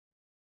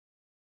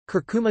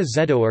Curcuma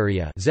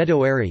zedoaria,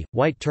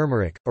 white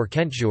turmeric, or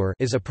kentjour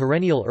is a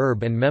perennial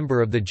herb and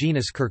member of the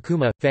genus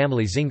Curcuma,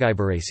 family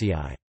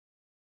Zingiberaceae.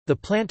 The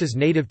plant is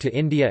native to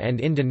India and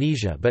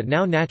Indonesia but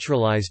now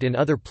naturalized in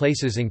other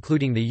places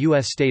including the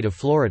U.S. state of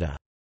Florida.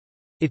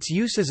 Its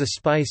use as a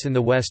spice in the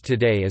West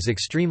today is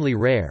extremely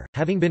rare,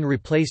 having been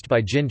replaced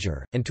by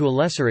ginger, and to a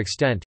lesser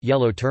extent,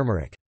 yellow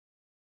turmeric.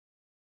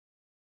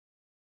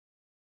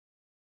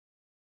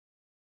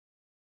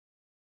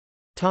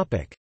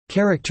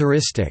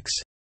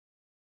 Characteristics.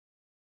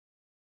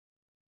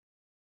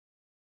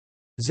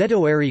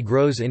 Zedoaria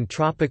grows in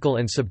tropical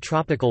and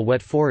subtropical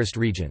wet forest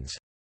regions.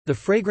 The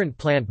fragrant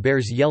plant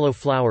bears yellow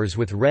flowers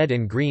with red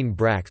and green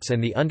bracts,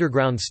 and the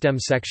underground stem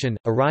section,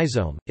 a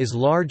rhizome, is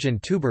large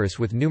and tuberous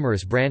with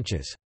numerous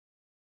branches.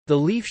 The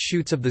leaf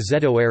shoots of the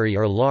zedoaria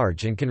are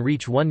large and can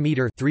reach 1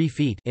 meter (3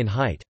 feet) in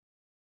height.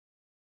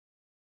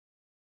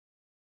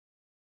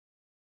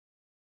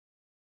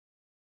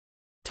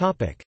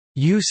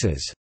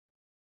 Uses.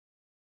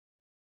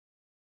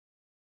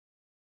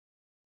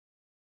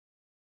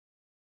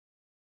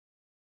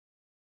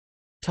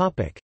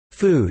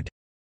 Food.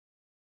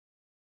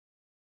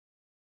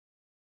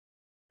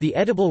 The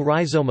edible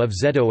rhizome of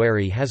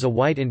zedoaria has a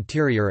white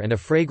interior and a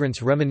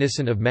fragrance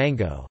reminiscent of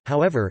mango,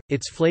 however,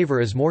 its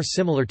flavor is more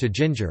similar to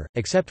ginger,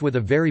 except with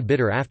a very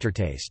bitter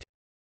aftertaste.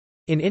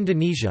 In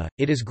Indonesia,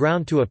 it is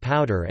ground to a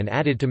powder and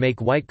added to make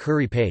white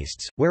curry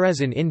pastes, whereas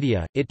in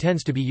India, it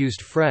tends to be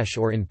used fresh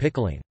or in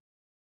pickling.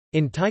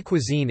 In Thai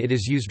cuisine it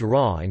is used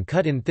raw and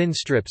cut in thin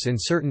strips in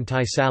certain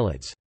Thai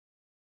salads.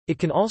 It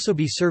can also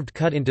be served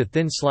cut into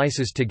thin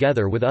slices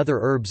together with other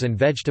herbs and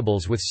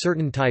vegetables with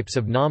certain types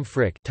of nam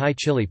phrik Thai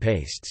chili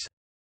pastes.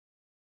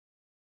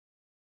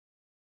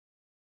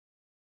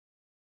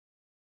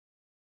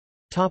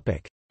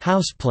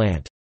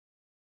 Houseplant.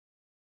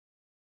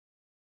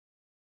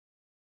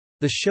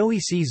 The showy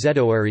C.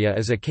 zedoaria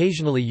is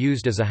occasionally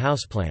used as a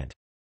houseplant.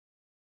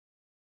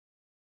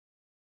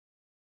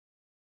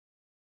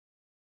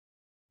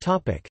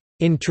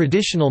 In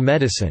traditional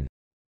medicine.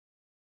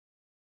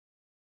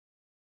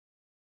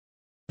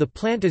 The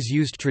plant is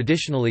used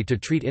traditionally to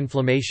treat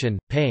inflammation,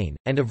 pain,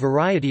 and a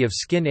variety of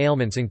skin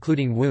ailments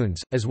including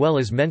wounds, as well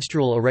as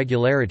menstrual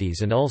irregularities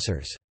and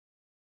ulcers.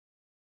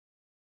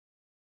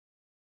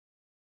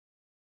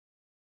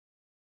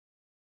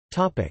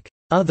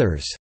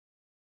 Others.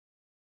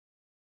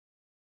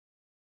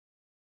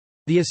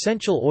 The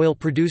essential oil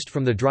produced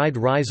from the dried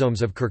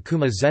rhizomes of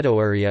Curcuma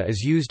zedoaria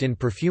is used in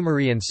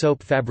perfumery and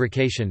soap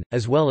fabrication,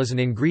 as well as an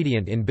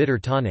ingredient in bitter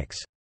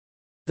tonics.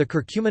 The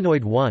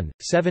curcuminoid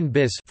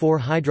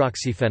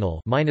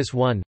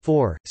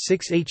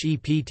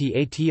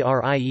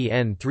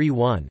 1,7-bis-4-hydroxyphenyl-1,4,6-HEPTATRIEN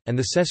 3,1, and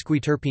the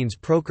sesquiterpenes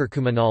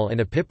procurcuminol and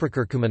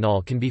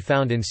ipeprocurcuminol can be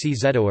found in C.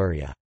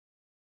 zedoaria.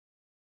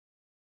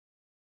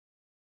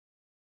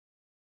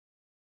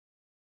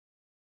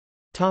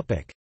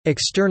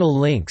 External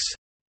links.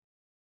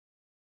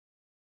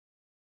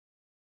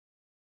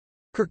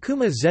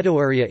 Curcuma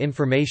zedoaria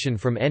information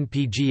from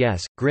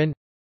NPGS, GRIN.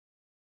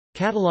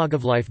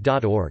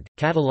 Catalogoflife.org,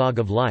 Catalog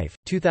of Life,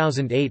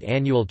 2008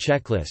 Annual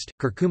Checklist,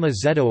 Curcuma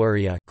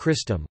zedoaria,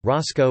 Christum,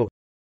 Roscoe.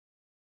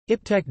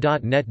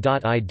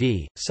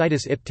 Iptek.net.id,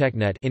 Situs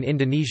Ipteknet in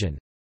Indonesian.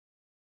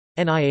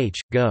 NIH,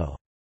 Go.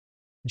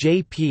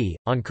 JP,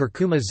 on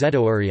Curcuma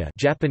zedoaria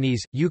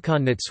Japanese,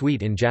 Yukon Net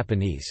Suite in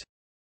Japanese.